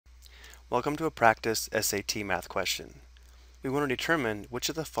Welcome to a practice SAT math question. We want to determine which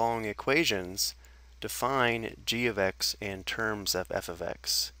of the following equations define g of x in terms of f of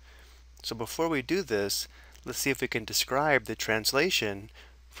x. So before we do this, let's see if we can describe the translation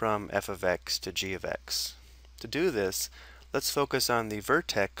from f of x to g of x. To do this, let's focus on the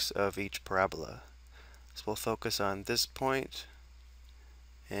vertex of each parabola. So we'll focus on this point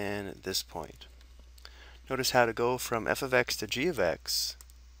and this point. Notice how to go from f of x to g of x.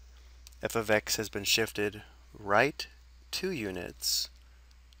 F of x has been shifted right 2 units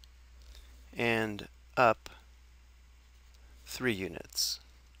and up 3 units.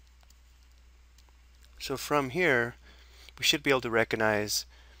 So from here, we should be able to recognize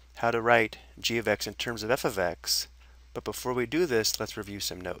how to write g of x in terms of f of x, but before we do this, let's review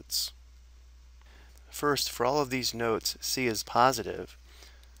some notes. First, for all of these notes, c is positive,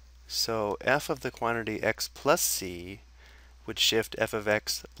 so f of the quantity x plus c would shift f of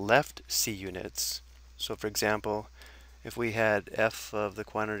x left c units. So for example, if we had f of the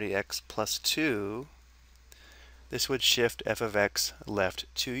quantity x plus 2, this would shift f of x left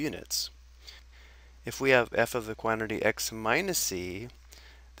 2 units. If we have f of the quantity x minus c,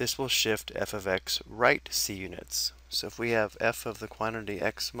 this will shift f of x right c units. So if we have f of the quantity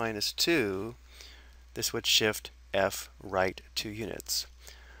x minus 2, this would shift f right 2 units.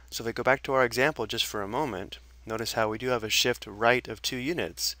 So if we go back to our example just for a moment, notice how we do have a shift right of 2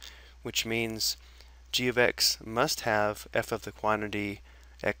 units, which means g of x must have f of the quantity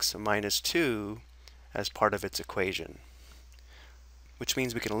x minus 2 as part of its equation, which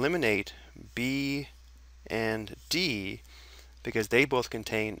means we can eliminate b and d because they both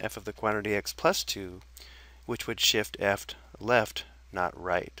contain f of the quantity x plus 2, which would shift f left, not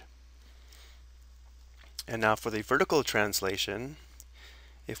right. And now for the vertical translation,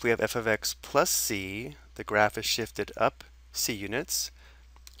 if we have f of x plus c, the graph is shifted up c units.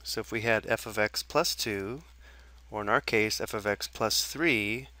 So if we had f of x plus 2, or in our case f of x plus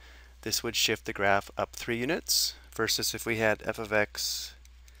 3, this would shift the graph up 3 units, versus if we had f of x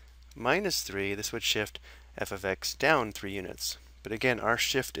minus 3, this would shift f of x down 3 units. But again, our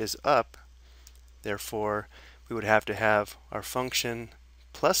shift is up, therefore we would have to have our function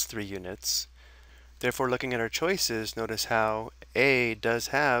plus 3 units. Therefore, looking at our choices, notice how a does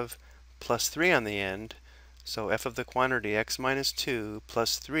have plus 3 on the end, so f of the quantity x minus 2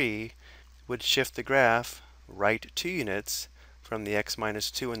 plus 3 would shift the graph right 2 units from the x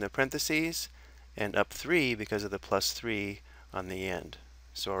minus 2 in the parentheses and up 3 because of the plus 3 on the end.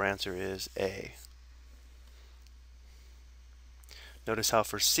 So our answer is A. Notice how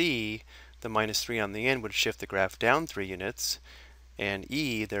for C, the minus 3 on the end would shift the graph down 3 units, and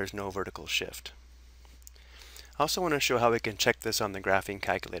E, there's no vertical shift. I also want to show how we can check this on the graphing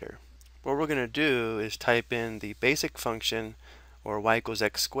calculator. What we're going to do is type in the basic function, or y equals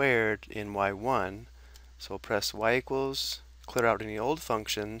x squared, in y1. So we'll press y equals, clear out any old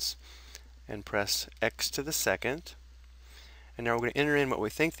functions, and press x to the second. And now we're going to enter in what we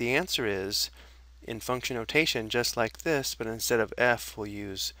think the answer is in function notation just like this, but instead of f, we'll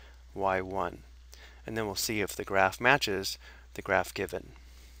use y1. And then we'll see if the graph matches the graph given.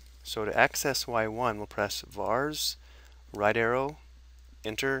 So to access y1, we'll press vars, right arrow,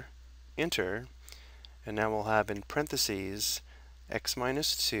 enter, enter, and now we'll have in parentheses x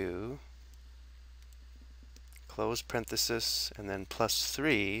minus 2, close parenthesis, and then plus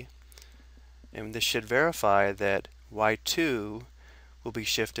 3, and this should verify that y2 will be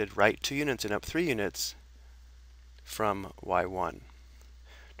shifted right 2 units and up 3 units from y1.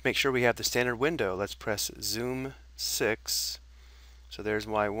 To make sure we have the standard window, let's press zoom 6. So there's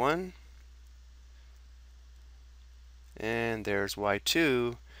y1, and there's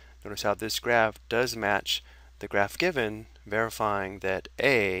y2. Notice how this graph does match the graph given, verifying that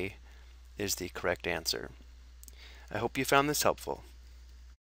A is the correct answer. I hope you found this helpful.